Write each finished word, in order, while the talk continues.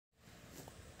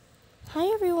Hi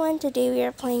everyone, today we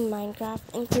are playing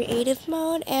Minecraft in creative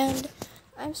mode and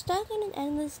I'm stuck in an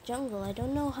endless jungle. I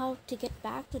don't know how to get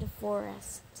back to the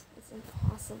forest. It's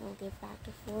impossible to get back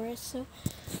to the forest, so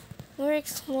we're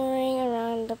exploring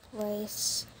around the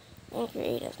place in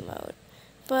creative mode.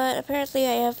 But apparently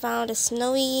I have found a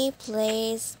snowy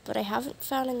place, but I haven't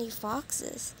found any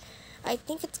foxes. I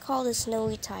think it's called a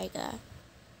snowy taiga.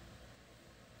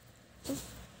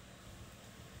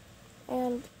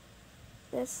 And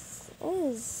this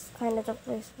is kind of the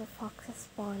place where foxes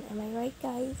spawn. Am I right,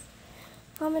 guys?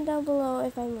 Comment down below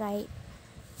if I'm right.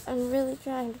 I'm really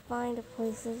trying to find the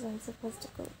places I'm supposed to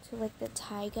go to, like the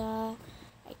taiga.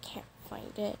 I can't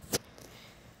find it.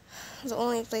 The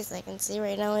only place I can see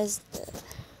right now is the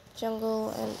jungle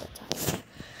and the taiga.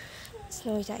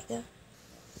 Snowy taiga.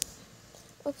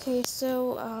 Okay,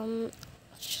 so,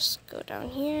 let's just go down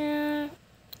here.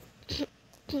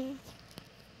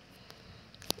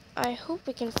 I hope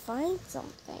we can find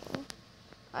something.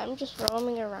 I'm just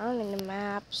roaming around in the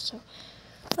map, so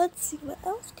let's see what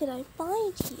else could I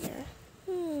find here.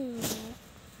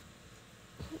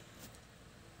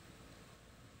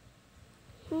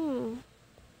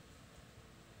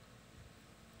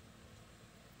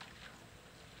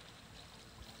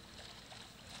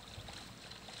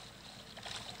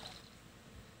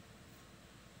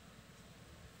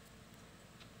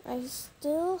 I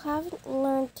still haven't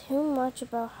learned too much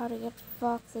about how to get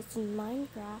foxes in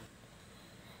Minecraft.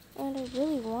 And I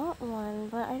really want one,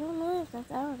 but I don't know if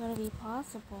that's ever going to be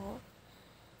possible.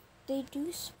 They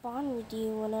do spawn with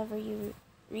you whenever you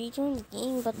rejoin the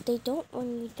game, but they don't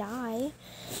when you die.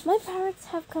 My parrots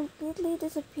have completely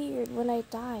disappeared when I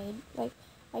died. Like,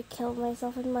 I killed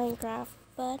myself in Minecraft,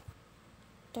 but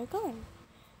they're gone.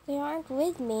 They aren't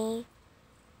with me.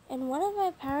 And one of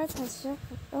my parrots has just...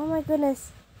 Oh my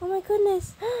goodness. Oh my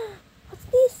goodness. What's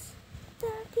this?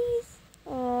 Donkeys.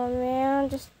 Oh man,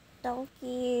 just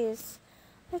donkeys.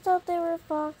 I thought they were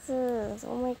foxes.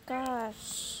 Oh my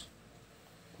gosh.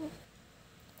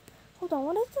 Hold on,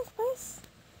 what is this place?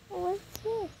 What's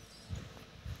this?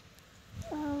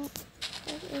 What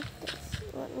is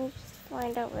this? Let me just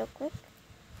find out real quick.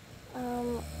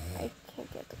 I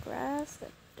can't get the grass, the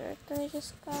dirt that I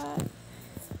just got.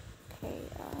 Okay,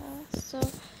 so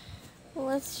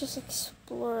let's just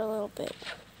explore a little bit.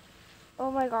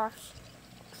 Oh my gosh,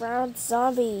 drowned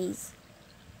zombies.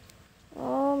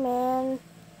 Oh man,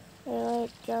 they're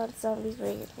like drowned zombies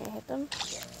where you can't hit them.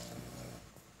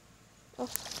 Oh,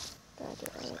 don't do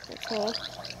anything. Okay.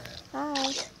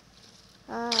 Hi.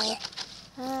 Hi.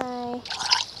 Hi.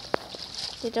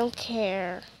 They don't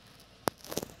care.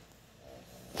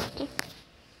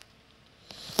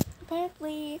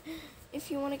 Apparently, if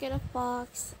you want to get a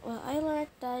fox, well, I learned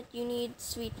that you need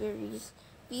sweet berries.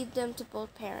 Feed them to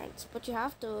both parents, but you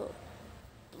have to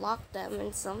block them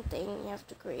in something. You have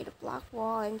to create a block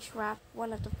wall and trap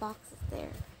one of the foxes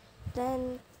there.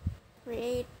 Then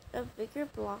create a bigger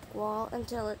block wall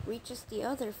until it reaches the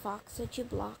other fox that you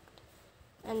blocked.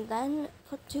 And then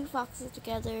put two foxes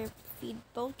together, feed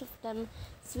both of them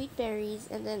sweet berries,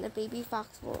 and then a baby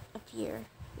fox will appear,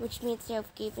 which means they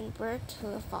have given birth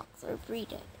to a fox or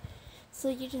breed it. So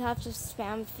you just have to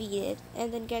spam feed it,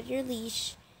 and then get your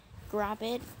leash, grab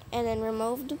it, and then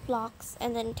remove the blocks,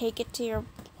 and then take it to your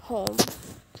home.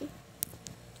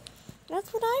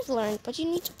 That's what I've learned, but you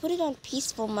need to put it on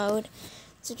peaceful mode,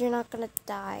 so you're not gonna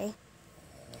die.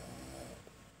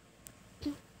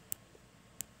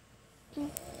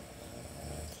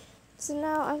 So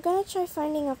now I'm gonna try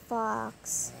finding a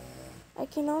fox. I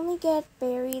can only get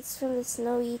berries from the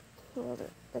snowy, well,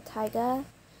 the taiga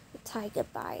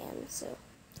biome. So,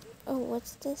 oh,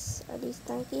 what's this? Are these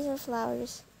donkeys or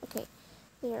flowers? Okay,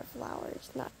 they are flowers,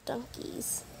 not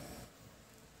donkeys.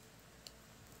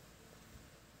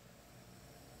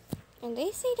 And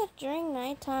they say that during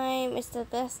nighttime is the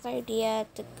best idea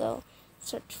to go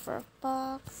search for a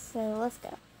fox. So let's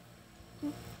go.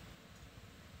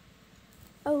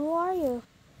 Oh, who are you?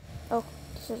 Oh,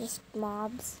 these are just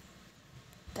mobs.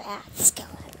 Bad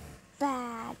skeleton.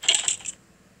 Bad.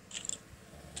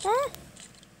 Ah!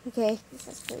 Okay, this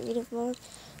is creative mode.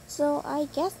 So I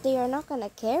guess they are not gonna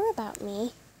care about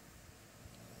me.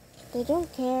 They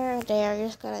don't care. They are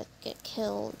just gonna get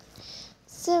killed.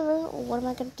 So what am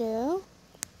I gonna do?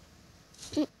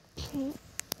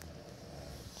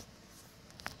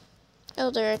 Oh,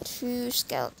 there are two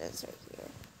skeletons right here.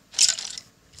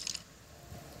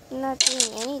 I'm not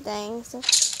doing anything, so I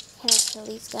can't kill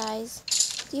these guys.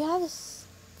 Do you have this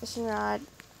fishing rod?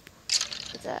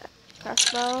 Is that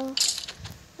crossbow?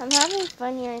 I'm having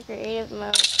fun here in creative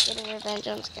mode, getting revenge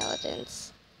on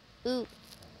skeletons. Ooh,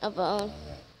 a bone.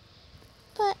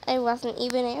 But I wasn't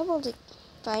even able to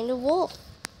find a wolf.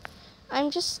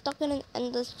 I'm just stuck in an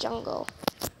endless jungle.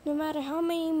 No matter how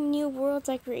many new worlds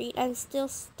I create, I'm still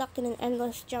stuck in an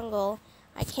endless jungle.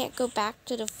 I can't go back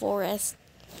to the forest,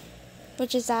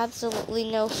 which is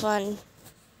absolutely no fun.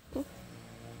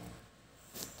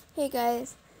 Hey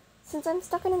guys, since I'm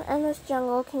stuck in an endless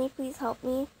jungle, can you please help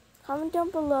me? Comment down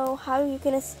below how you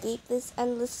can escape this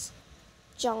endless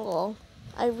jungle.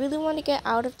 I really want to get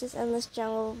out of this endless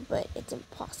jungle, but it's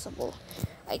impossible.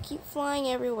 I keep flying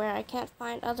everywhere. I can't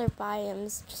find other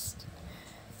biomes. Just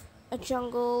a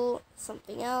jungle,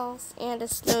 something else, and a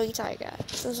snowy taiga.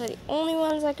 Those are the only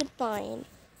ones I could find.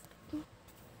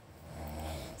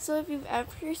 So if you've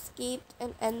ever escaped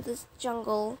an endless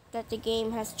jungle that the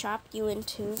game has trapped you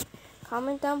into,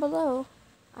 comment down below.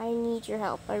 I need your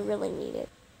help. I really need it.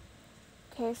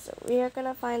 Okay, so we are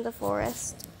gonna find the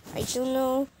forest. I don't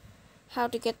know how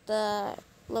to get the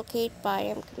locate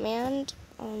biome command.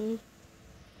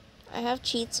 I have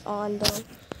cheats on though.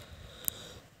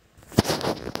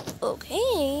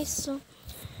 Okay, so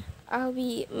I'll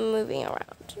be moving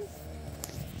around.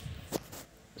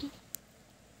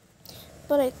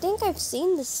 But I think I've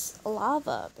seen this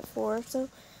lava before, so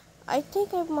I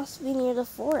think I must be near the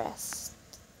forest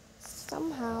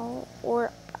somehow,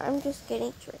 or I'm just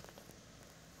getting tricked.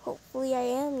 Hopefully I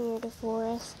am near the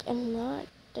forest and not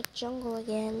the jungle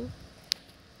again.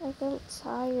 I get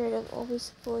tired of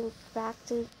always going back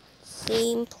to the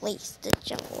same place, the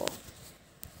jungle.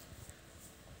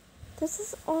 This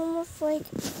is like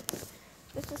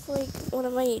one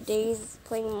of my days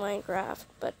playing Minecraft,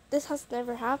 but this has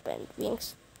never happened, being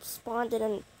spawned in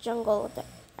a jungle that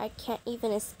I can't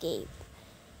even escape.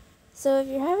 So if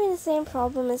you're having the same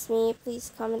problem as me,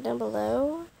 please comment down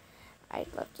below.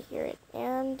 I'd love to hear it,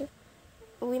 and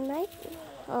I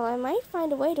might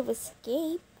find a way to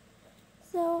escape,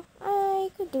 so I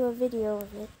could do a video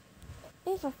of it,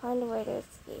 if I find a way to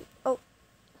escape. Oh,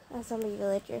 a zombie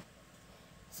villager.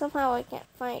 Somehow I can't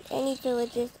find any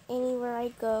villages anywhere I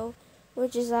go,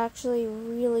 which is actually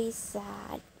really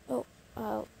sad. Oh,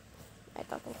 I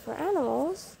thought they were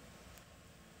animals.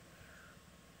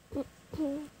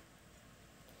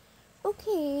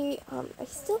 Okay, I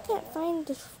still can't find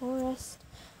the forest.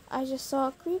 I just saw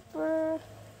a creeper.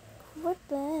 What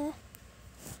the?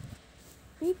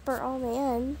 Creeper, oh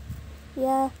man.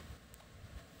 Yeah,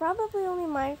 probably only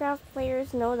Minecraft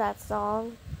players know that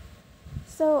song.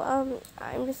 So,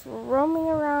 I'm just roaming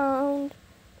around.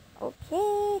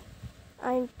 Okay,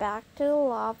 I'm back to the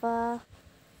lava.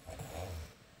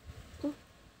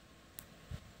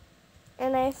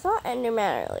 And I saw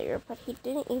Enderman earlier, but he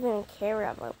didn't even care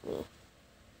about me.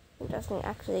 He doesn't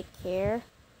actually care.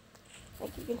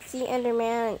 Like, you can see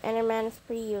Enderman, and Enderman is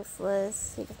pretty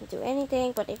useless. He doesn't do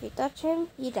anything, but if you touch him,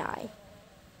 you die.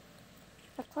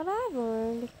 That's what I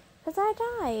learned, because I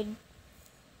died.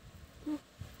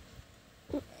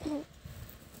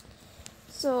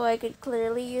 So I could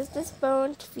clearly use this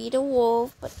bone to feed a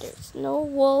wolf, but there's no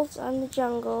wolves on the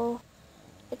jungle.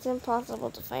 It's impossible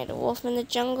to find a wolf in the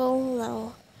jungle.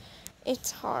 No,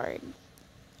 it's hard.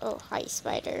 Oh, hi,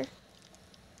 spider.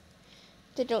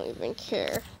 They don't even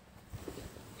care.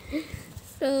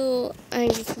 So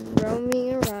I'm just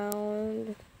roaming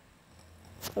around.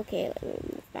 Okay, let me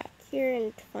move back here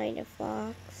and find a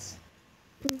fox.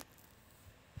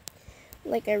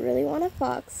 Like, I really want a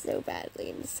fox so badly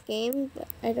in this game, but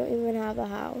I don't even have a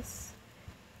house.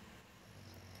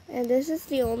 And this is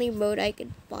the only mode I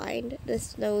could find, the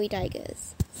snowy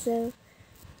taigas. So,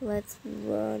 let's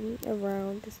run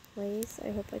around this place. I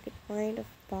hope I could find a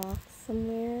fox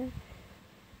somewhere.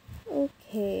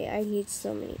 Okay, I need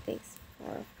so many things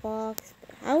for a fox,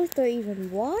 but how is there even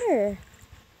water?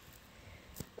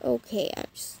 Okay, I'm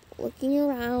just looking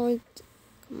around.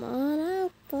 Come on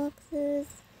out, foxes.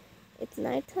 It's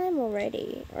nighttime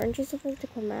already. Aren't you supposed to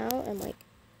come out and, like,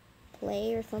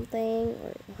 play or something?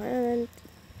 Or hunt?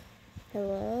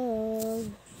 Hello?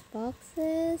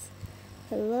 Foxes?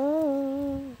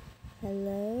 Hello?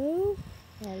 Hello?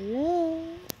 Hello?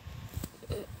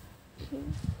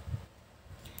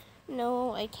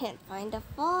 No, I can't find a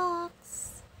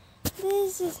fox.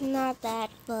 This is not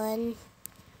that fun.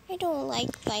 I don't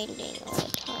like finding all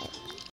the